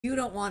You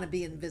don't want to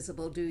be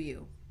invisible, do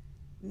you?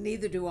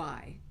 Neither do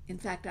I. In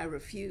fact, I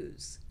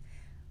refuse.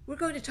 We're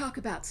going to talk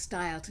about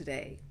style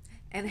today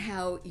and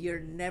how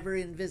you're never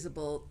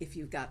invisible if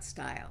you've got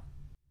style.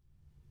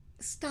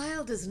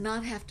 Style does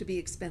not have to be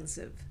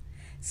expensive.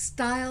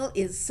 Style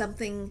is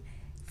something,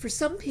 for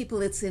some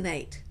people, it's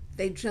innate.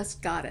 They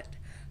just got it.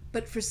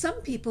 But for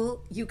some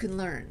people, you can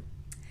learn.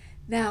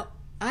 Now,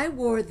 I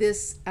wore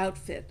this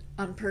outfit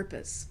on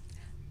purpose.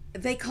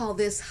 They call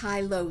this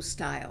high-low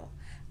style.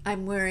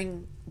 I'm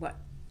wearing what?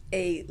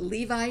 A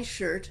Levi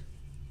shirt,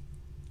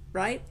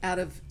 right? Out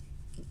of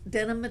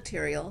denim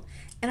material,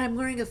 and I'm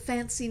wearing a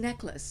fancy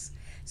necklace.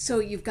 So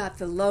you've got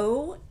the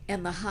low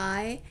and the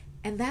high,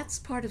 and that's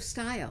part of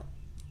style.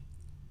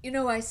 You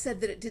know, I said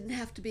that it didn't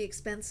have to be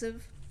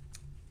expensive.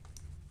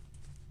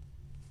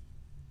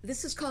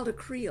 This is called a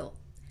creel,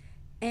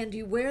 and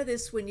you wear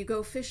this when you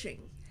go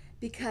fishing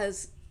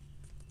because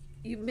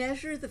you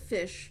measure the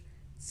fish.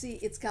 See,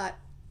 it's got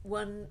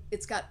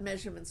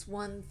measurements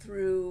 1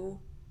 through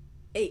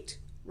 8,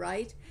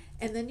 right?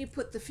 And then you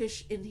put the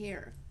fish in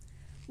here.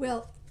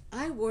 Well,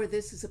 I wore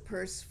this as a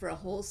purse for a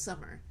whole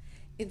summer.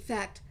 In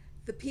fact,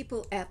 the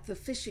people at the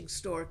fishing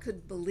store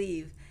couldn't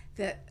believe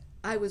that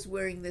I was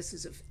wearing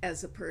this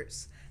as a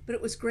purse. But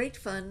it was great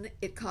fun.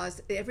 It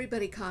caused,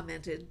 everybody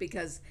commented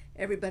because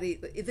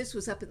this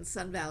was up in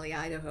Sun Valley,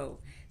 Idaho.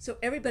 So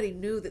everybody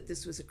knew that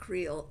this was a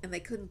creel and they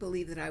couldn't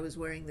believe that I was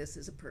wearing this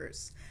as a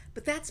purse.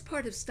 But that's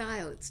part of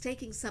style. It's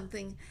taking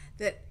something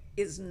that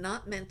is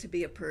not meant to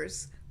be a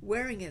purse,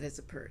 wearing it as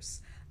a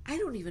purse. I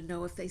don't even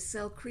know if they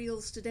sell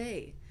creels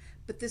today,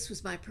 but this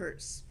was my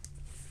purse.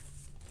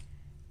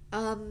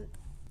 Um,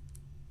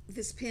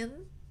 this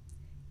pin,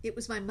 it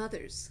was my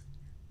mother's.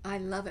 I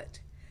love it,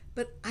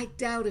 but I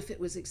doubt if it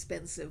was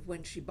expensive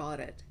when she bought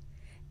it.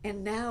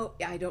 And now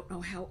I don't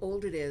know how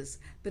old it is,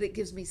 but it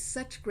gives me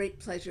such great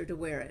pleasure to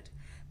wear it.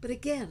 But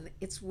again,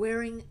 it's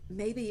wearing,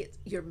 maybe it's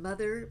your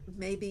mother,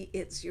 maybe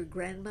it's your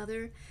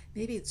grandmother,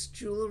 maybe it's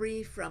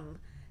jewelry from,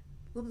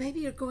 well,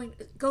 maybe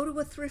go to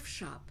a thrift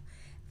shop,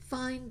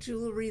 find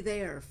jewelry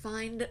there,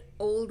 find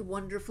old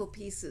wonderful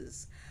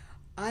pieces.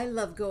 I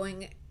love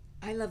going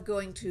I love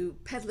going to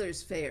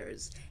peddlers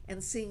fairs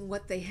and seeing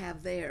what they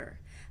have there.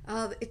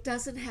 It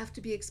doesn't have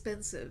to be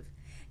expensive.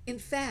 In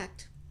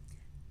fact,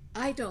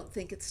 I don't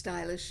think it's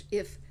stylish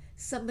if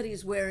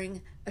somebody's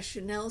wearing a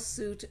Chanel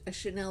suit, a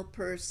Chanel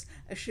purse,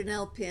 a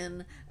Chanel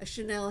pin, a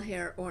Chanel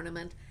hair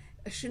ornament,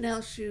 a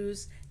Chanel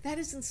shoes. That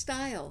isn't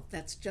style.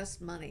 That's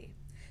just money.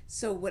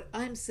 So what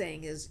I'm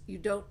saying is you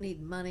don't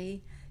need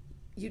money.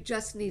 You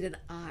just need an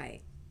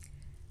eye.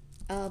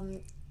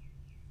 Um,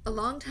 a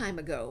long time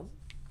ago,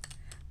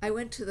 I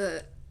went to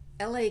the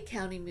LA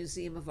County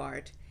Museum of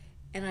Art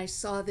and I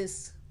saw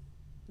this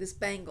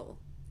bangle,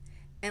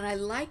 and I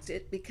liked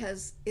it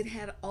because it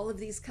had all of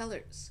these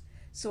colors.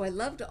 So I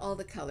loved all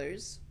the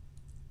colors,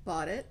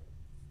 bought it,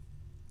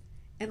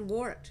 and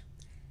wore it.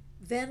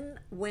 Then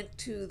went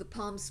to the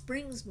Palm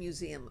Springs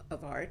Museum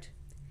of Art,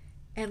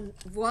 and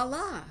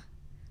voila,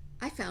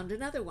 I found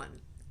another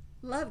one.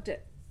 Loved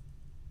it.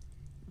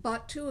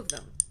 Bought 2 of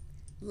them.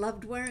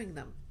 Loved wearing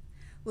them.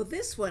 Well,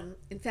 this one,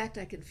 in fact,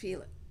 I can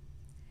feel it.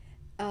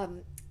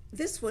 Um,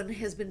 this one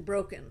has been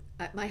broken.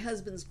 My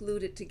husband's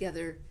glued it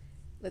together.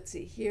 Let's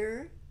see,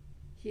 here,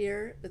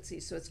 here. Let's see,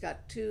 so it's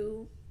got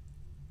 2.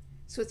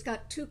 So it's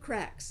got 2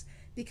 cracks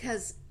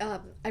because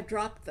I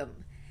dropped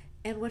them.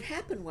 And what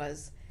happened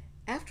was,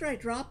 after I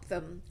dropped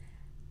them,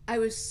 I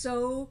was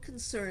so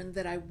concerned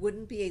that I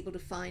wouldn't be able to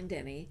find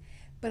any.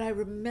 But I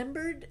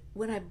remembered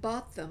when I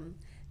bought them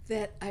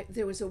that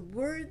there was a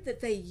word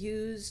that they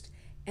used,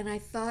 and I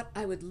thought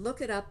I would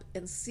look it up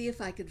and see if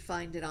I could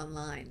find it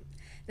online.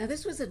 Now,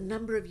 this was a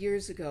number of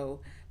years ago,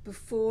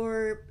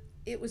 before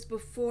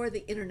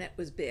the internet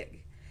was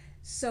big.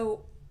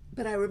 So,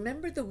 but I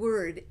remembered the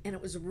word, and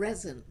it was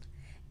resin.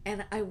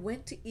 And I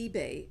went to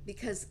eBay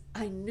because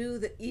I knew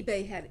that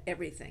eBay had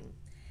everything.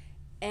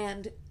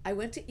 And I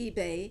went to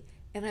eBay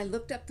and I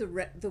looked up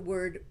the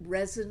word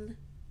resin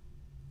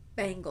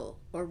bangle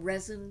or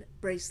resin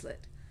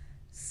bracelet.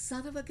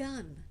 Son of a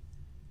gun.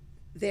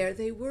 There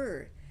they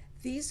were.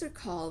 These are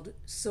called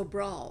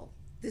Sobral,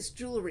 this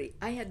jewelry.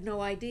 I had no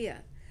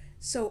idea.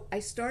 So I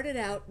started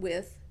out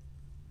with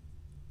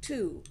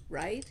 2,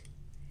 right?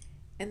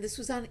 And this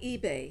was on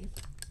eBay.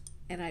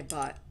 And I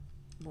bought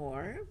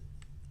more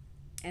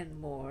and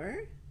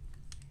more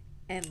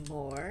and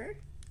more.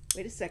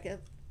 Wait a second.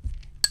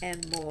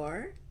 And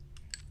more.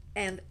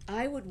 And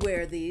I would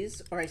wear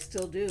these, or I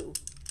still do.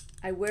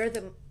 I wear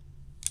them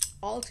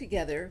all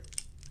together.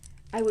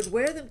 I would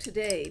wear them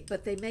today,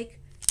 but they make,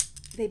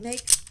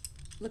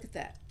 look at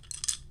that.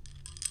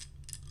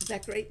 Is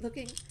that great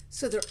looking?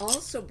 So they're all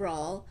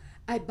Sobral.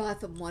 I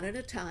bought them one at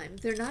a time.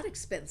 They're not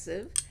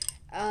expensive.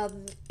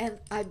 And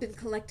I've been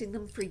collecting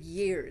them for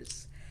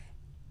years.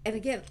 And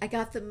again, I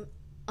got them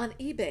on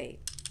eBay.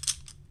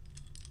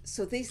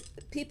 So these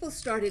people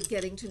started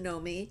getting to know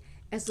me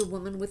as the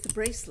woman with the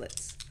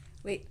bracelets.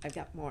 Wait, I've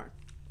got more.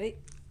 Wait,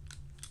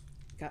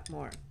 got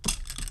more.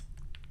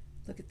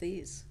 Look at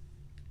these.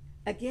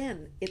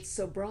 Again, it's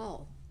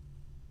Sobral.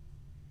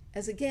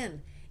 as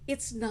again,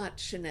 it's not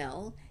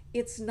Chanel,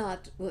 it's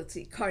not, well, let's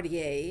see,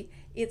 Cartier,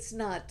 it's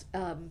none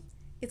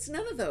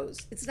of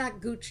those. It's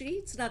not Gucci,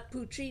 it's not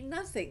Pucci,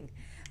 nothing.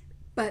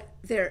 But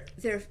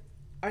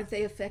aren't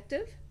they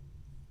effective?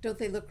 Don't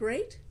they look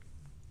great?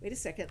 Wait a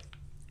second.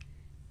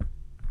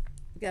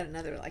 We got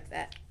another like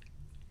that.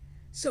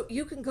 So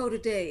you can go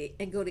today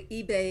and go to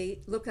eBay,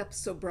 look up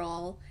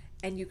Sobral,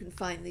 and you can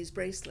find these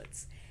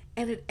bracelets.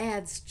 And it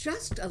adds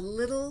just a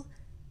little,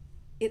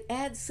 it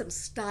adds some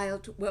style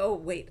to, well,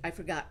 wait, I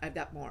forgot, I've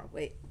got more.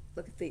 Wait,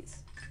 look at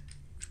these.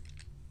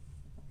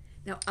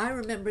 Now, I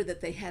remember that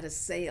they had a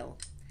sale,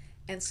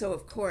 and so,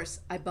 of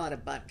course, I bought a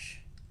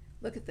bunch.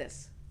 Look at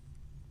this.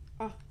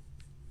 Oh,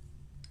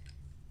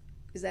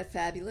 is that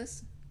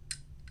fabulous?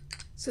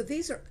 So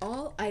these are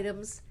all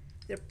items,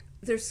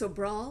 they're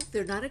Sobral,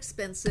 they're not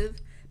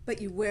expensive,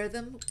 but you wear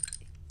them.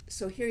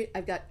 So here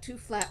I've got two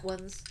flat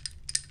ones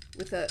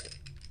with a,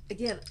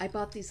 again, I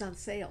bought these on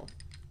sale.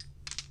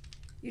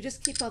 You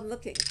just keep on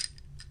looking.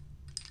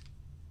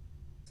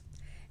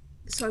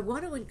 So I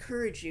want to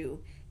encourage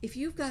you, if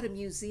you've got a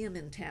museum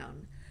in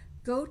town,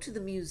 go to the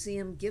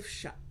museum gift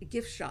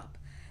shop.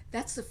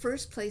 That's the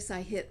first place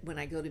I hit when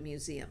I go to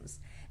museums.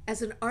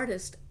 As an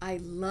artist, I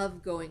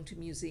love going to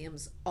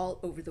museums all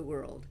over the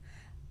world.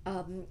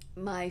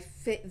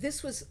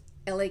 This was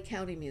LA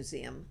County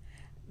Museum.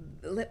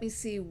 Let me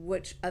see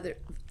which other,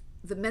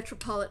 the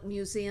Metropolitan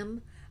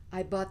Museum.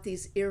 I bought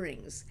these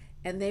earrings,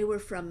 and they were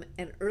from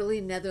an early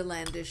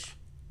Netherlandish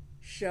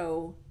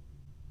show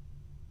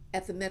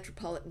at the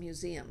Metropolitan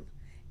Museum,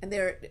 and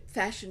they're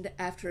fashioned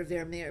after a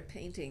Vermeer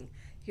painting.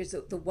 Here's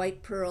the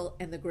white pearl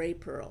and the gray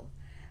pearl.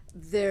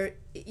 There,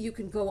 you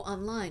can go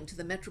online to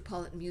the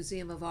Metropolitan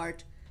Museum of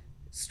Art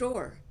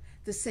store.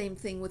 The same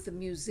thing with the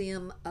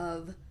Museum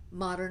of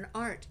Modern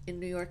Art in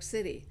New York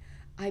City.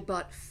 I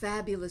bought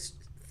fabulous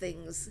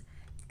things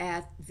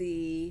at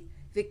the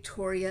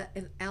Victoria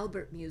and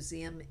Albert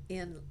Museum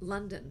in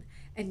London,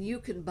 and you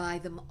can buy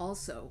them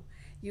also.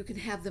 You can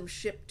have them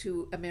shipped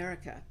to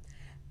America.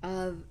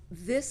 Oh,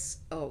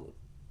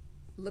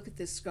 look at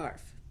this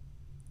scarf.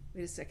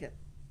 Wait a second.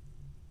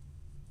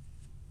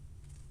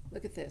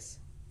 Look at this.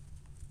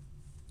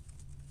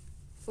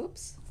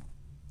 Oops.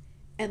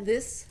 And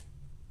this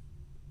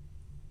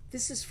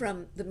is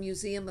from the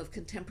Museum of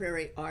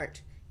Contemporary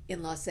Art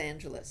in Los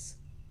Angeles.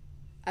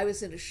 I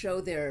was in a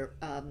show there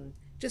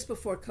just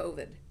before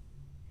COVID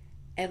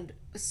and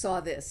saw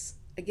this.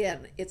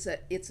 Again, it's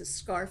a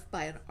scarf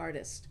by an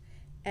artist,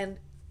 and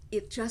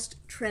it just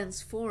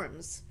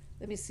transforms.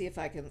 Let me see if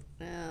I can,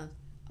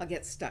 I'll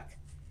get stuck.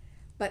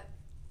 But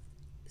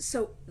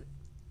so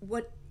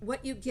what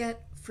you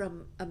get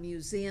from a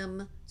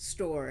museum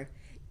store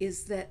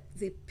is that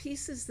the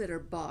pieces that are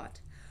bought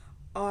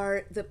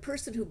are, the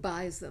person who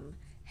buys them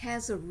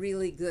has a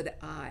really good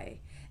eye.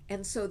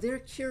 And so they're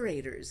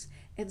curators.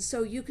 And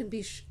so you can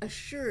be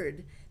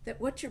assured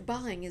that what you're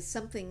buying is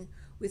something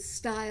with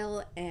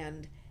style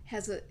and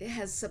has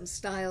some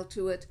style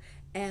to it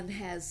and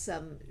has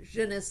some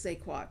je ne sais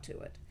quoi to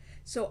it.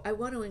 So I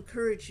want to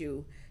encourage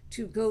you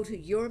to go to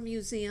your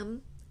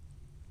museum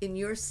in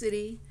your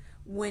city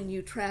when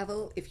you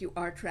travel. If you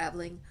are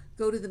traveling,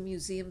 go to the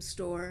museum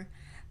store,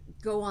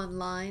 go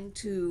online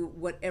to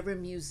whatever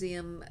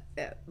museum,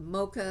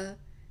 MoCA,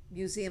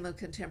 Museum of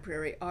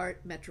Contemporary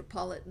Art,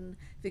 Metropolitan,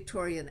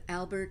 Victoria and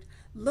Albert.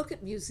 Look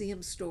at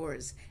museum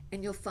stores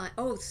and you'll find,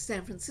 oh,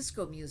 San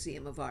Francisco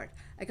Museum of Art.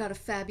 I got a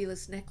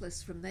fabulous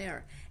necklace from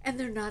there, and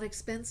they're not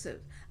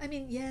expensive. I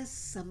mean, yes,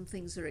 some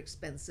things are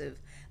expensive,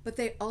 but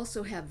they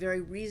also have very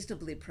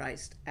reasonably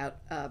priced out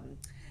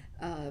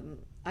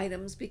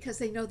items because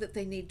they know that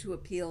they need to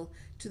appeal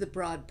to the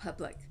broad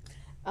public.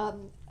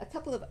 A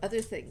couple of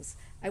other things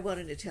I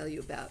wanted to tell you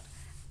about.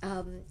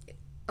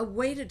 A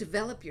way to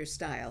develop your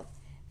style.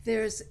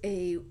 There's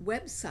a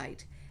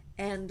website,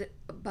 and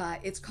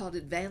it's called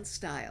Advanced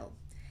Style,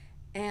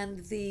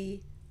 and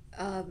the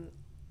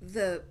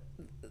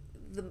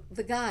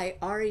guy,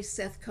 Ari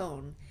Seth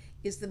Cohn,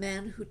 is the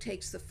man who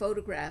takes the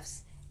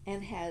photographs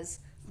and has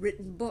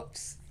written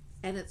books,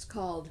 and it's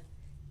called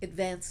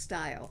Advanced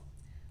Style.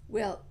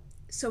 Well,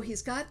 so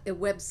he's got a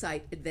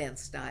website,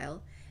 Advanced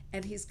Style,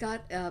 and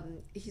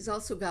he's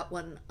also got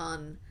one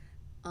on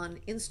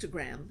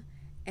Instagram.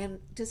 And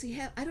does he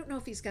have, I don't know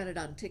if he's got it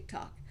on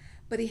TikTok,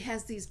 but he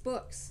has these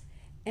books.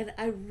 And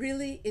I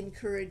really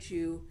encourage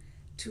you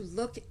to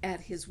look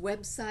at his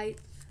website,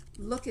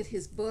 look at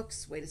his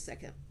books. Wait a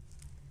second.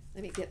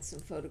 Let me get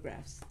some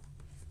photographs.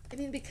 I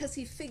mean, because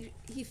he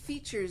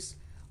features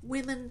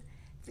women.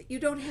 You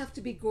don't have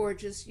to be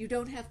gorgeous. You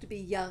don't have to be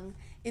young.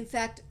 In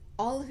fact,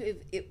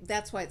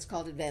 that's why it's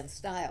called Advanced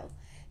Style,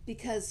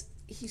 because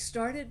he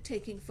started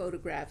taking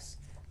photographs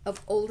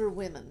of older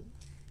women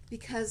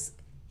because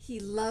he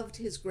loved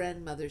his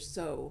grandmother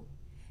so,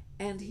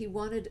 and he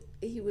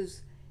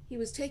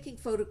was taking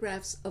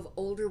photographs of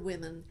older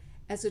women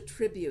as a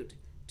tribute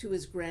to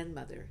his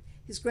grandmother.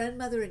 His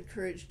grandmother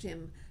encouraged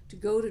him to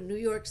go to New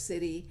York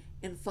City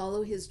and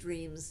follow his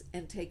dreams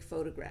and take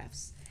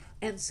photographs.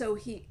 And so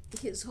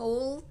his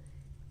whole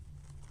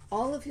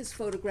all of his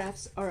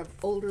photographs are of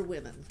older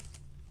women.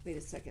 Wait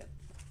a second.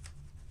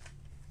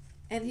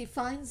 And he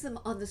finds them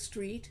on the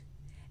street,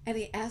 and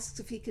he asks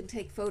if he can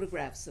take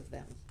photographs of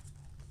them.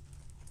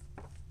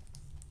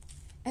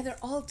 And they're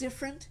all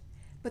different,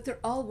 but they're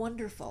all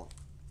wonderful.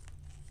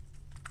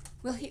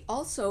 Well, he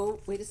also,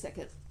 wait a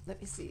second, let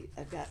me see,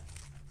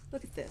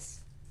 look at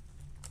this.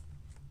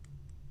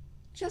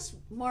 Just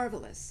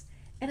marvelous.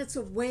 And it's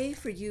a way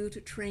for you to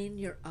train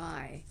your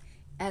eye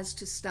as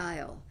to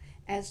style,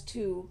 as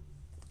to,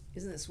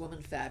 isn't this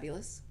woman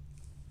fabulous?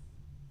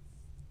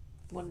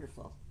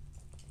 Wonderful.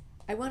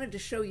 I wanted to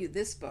show you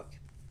this book,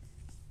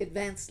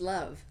 Advanced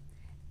Love.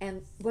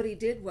 And what he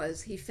did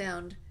was he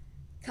found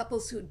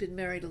couples who'd been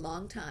married a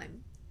long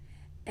time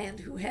and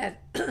who had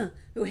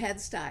who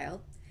had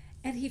style,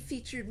 and he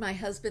featured my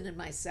husband and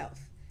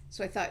myself.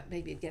 So I thought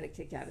maybe you'd get a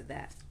kick out of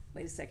that.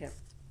 Wait a second.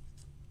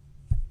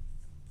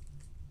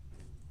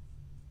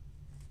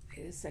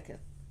 Wait a second.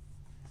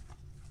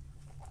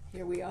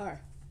 Here we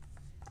are.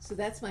 So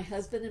that's my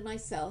husband and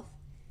myself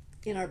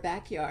in our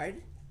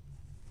backyard.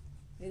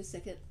 Wait a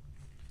second.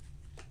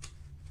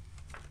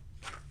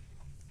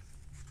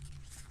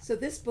 So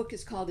this book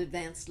is called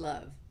Advanced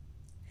Love.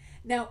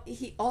 Now,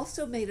 he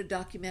also made a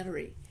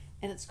documentary,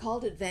 and it's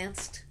called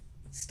Advanced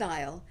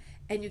Style,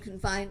 and you can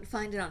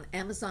find it on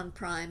Amazon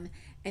Prime,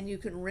 and you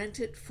can rent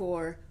it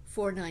for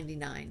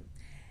 $4.99.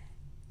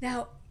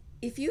 Now,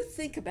 if you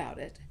think about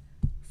it,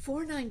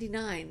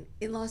 $4.99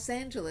 in Los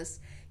Angeles,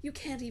 you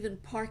can't even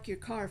park your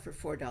car for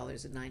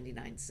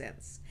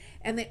 $4.99.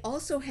 And they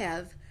also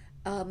have,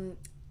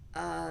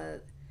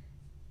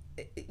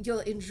 you'll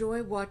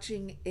enjoy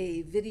watching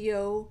a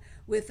video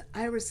with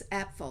Iris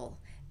Apfel,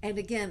 and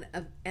again,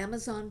 of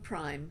Amazon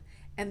Prime,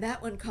 and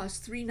that one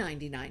costs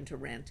 $3.99 to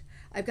rent.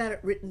 I've got it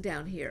written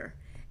down here.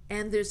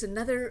 And there's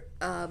another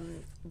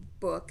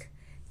book,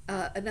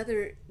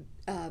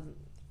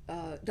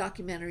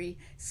 documentary,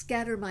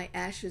 Scatter My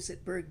Ashes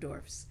at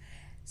Bergdorf's.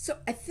 So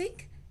I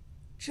think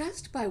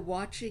just by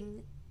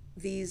watching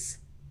these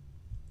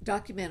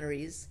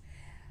documentaries,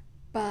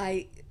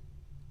 by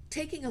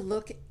taking a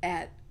look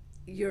at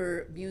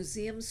your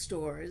museum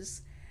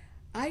stores,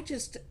 I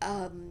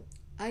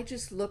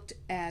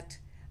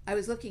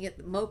was looking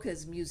at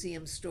Mocha's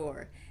museum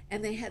store,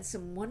 and they had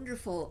some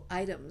wonderful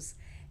items,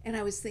 and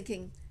I was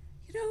thinking,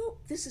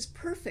 this is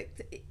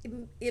perfect.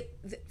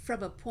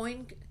 From a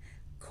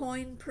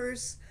coin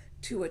purse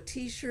to a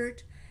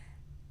t-shirt,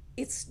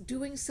 it's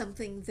doing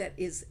something that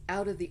is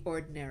out of the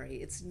ordinary.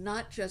 It's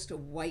not just a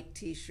white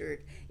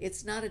t-shirt.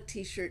 It's not a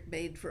t-shirt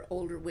made for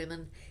older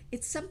women.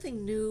 It's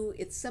something new.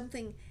 It's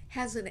something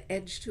has an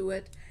edge to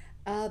it.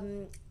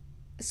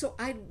 So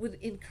I would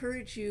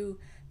encourage you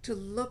to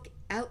look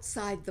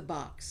outside the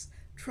box.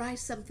 Try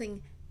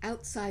something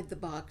outside the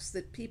box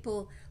that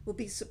people will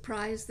be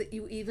surprised that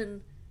you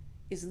even,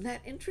 isn't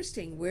that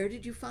interesting? Where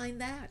did you find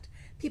that?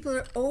 People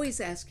are always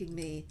asking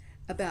me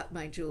about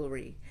my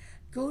jewelry.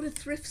 Go to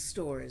thrift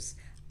stores.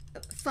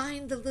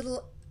 Find the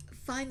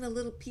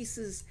little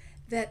pieces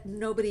that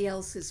nobody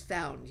else has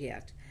found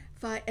yet.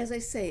 As I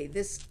say,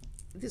 this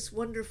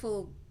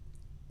wonderful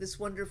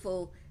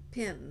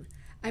pin,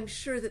 I'm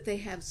sure that they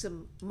have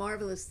some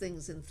marvelous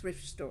things in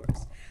thrift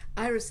stores.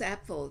 Iris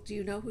Apfel, do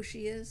you know who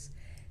she is?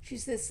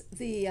 She's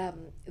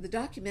the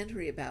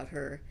documentary about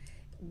her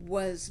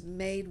was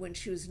made when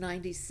she was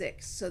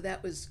 96, so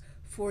that was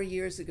 4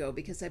 years ago,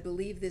 because I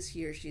believe this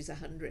year she's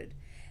 100.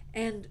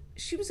 And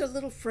she was a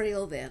little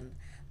frail then,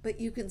 but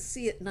you can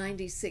see at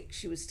 96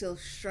 she was still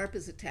sharp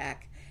as a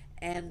tack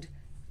and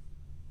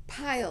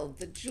piled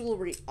the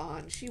jewelry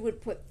on. She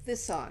would put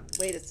this on,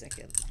 wait a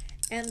second,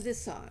 and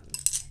this on,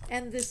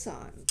 and this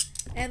on,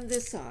 and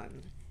this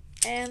on,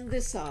 and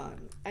this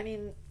on. I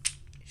mean,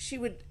 she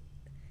would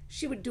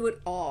do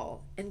it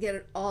all and get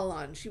it all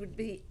on. She would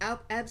be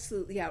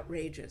absolutely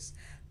outrageous.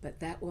 But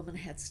that woman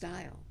had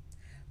style.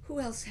 Who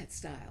else had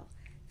style?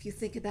 If you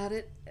think about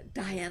it,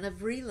 Diana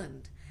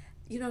Vreeland.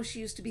 She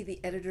used to be the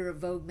editor of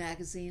Vogue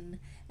magazine,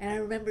 and I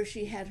remember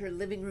she had her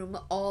living room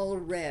all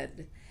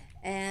red,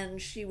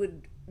 and she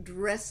would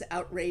dress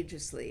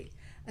outrageously.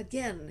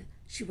 Again,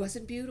 she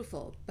wasn't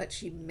beautiful, but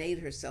she made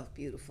herself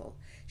beautiful.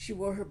 She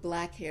wore her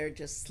black hair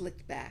just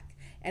slicked back,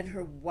 and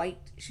her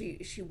white,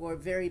 she wore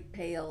very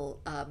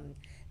pale,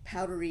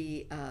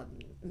 powdery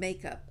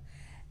makeup.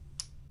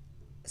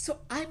 So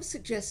I'm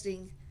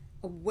suggesting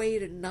a way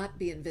to not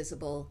be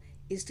invisible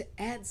is to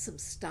add some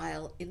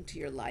style into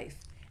your life.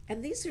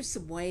 And these are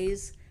some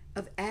ways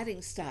of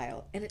adding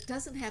style, and it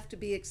doesn't have to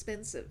be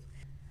expensive.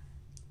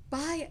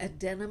 Buy a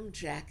denim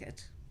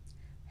jacket.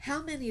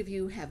 How many of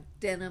you have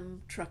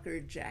denim trucker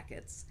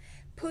jackets?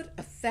 Put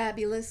a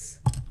fabulous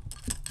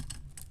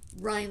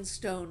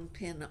rhinestone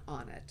pin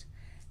on it.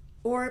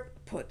 Or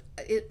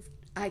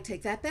I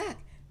take that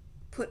back.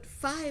 Put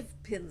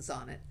 5 pins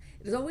on it.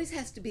 It always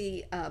has to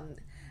be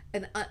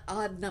an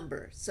odd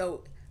number.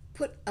 So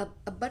put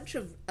a bunch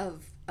of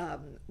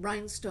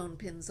rhinestone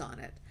pins on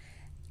it.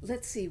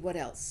 Let's see, what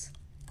else?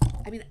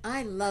 I mean,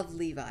 I love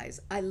Levi's.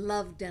 I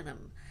love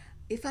denim.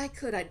 If I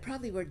could, I'd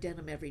probably wear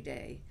denim every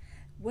day.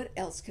 What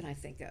else can I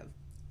think of?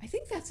 I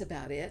think that's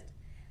about it.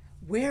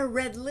 Wear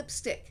red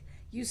lipstick.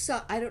 You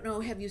saw, I don't know,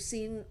 have you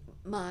seen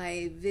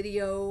my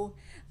video,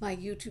 my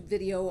YouTube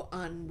video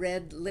on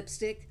red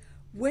lipstick?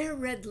 Wear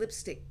red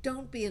lipstick.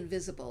 Don't be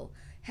invisible.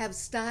 Have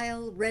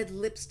style, red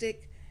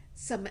lipstick,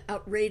 some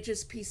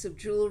outrageous piece of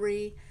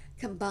jewelry.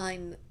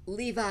 Combine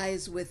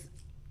Levi's with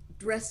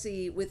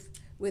dressy, with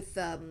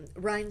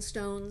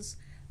rhinestones.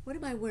 What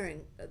am I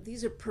wearing?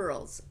 These are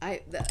pearls.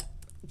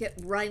 Get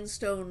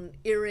rhinestone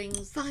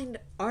earrings. Find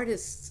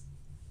artist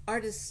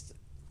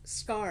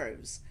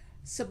scarves,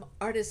 some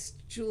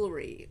artist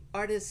jewelry,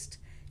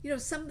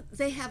 some,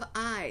 they have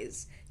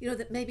eyes,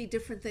 that may be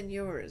different than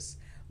yours.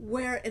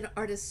 Wear an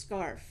artist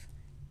scarf.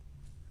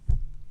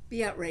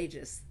 Be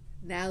outrageous.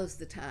 Now's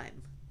the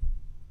time.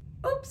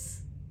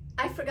 Oops!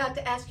 I forgot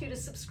to ask you to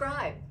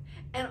subscribe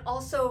and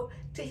also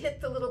to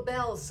hit the little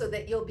bell so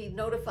that you'll be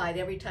notified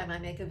every time I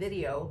make a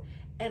video,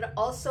 and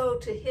also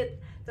to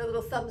hit the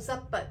little thumbs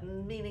up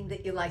button, meaning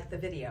that you like the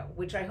video,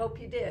 which I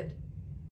hope you did.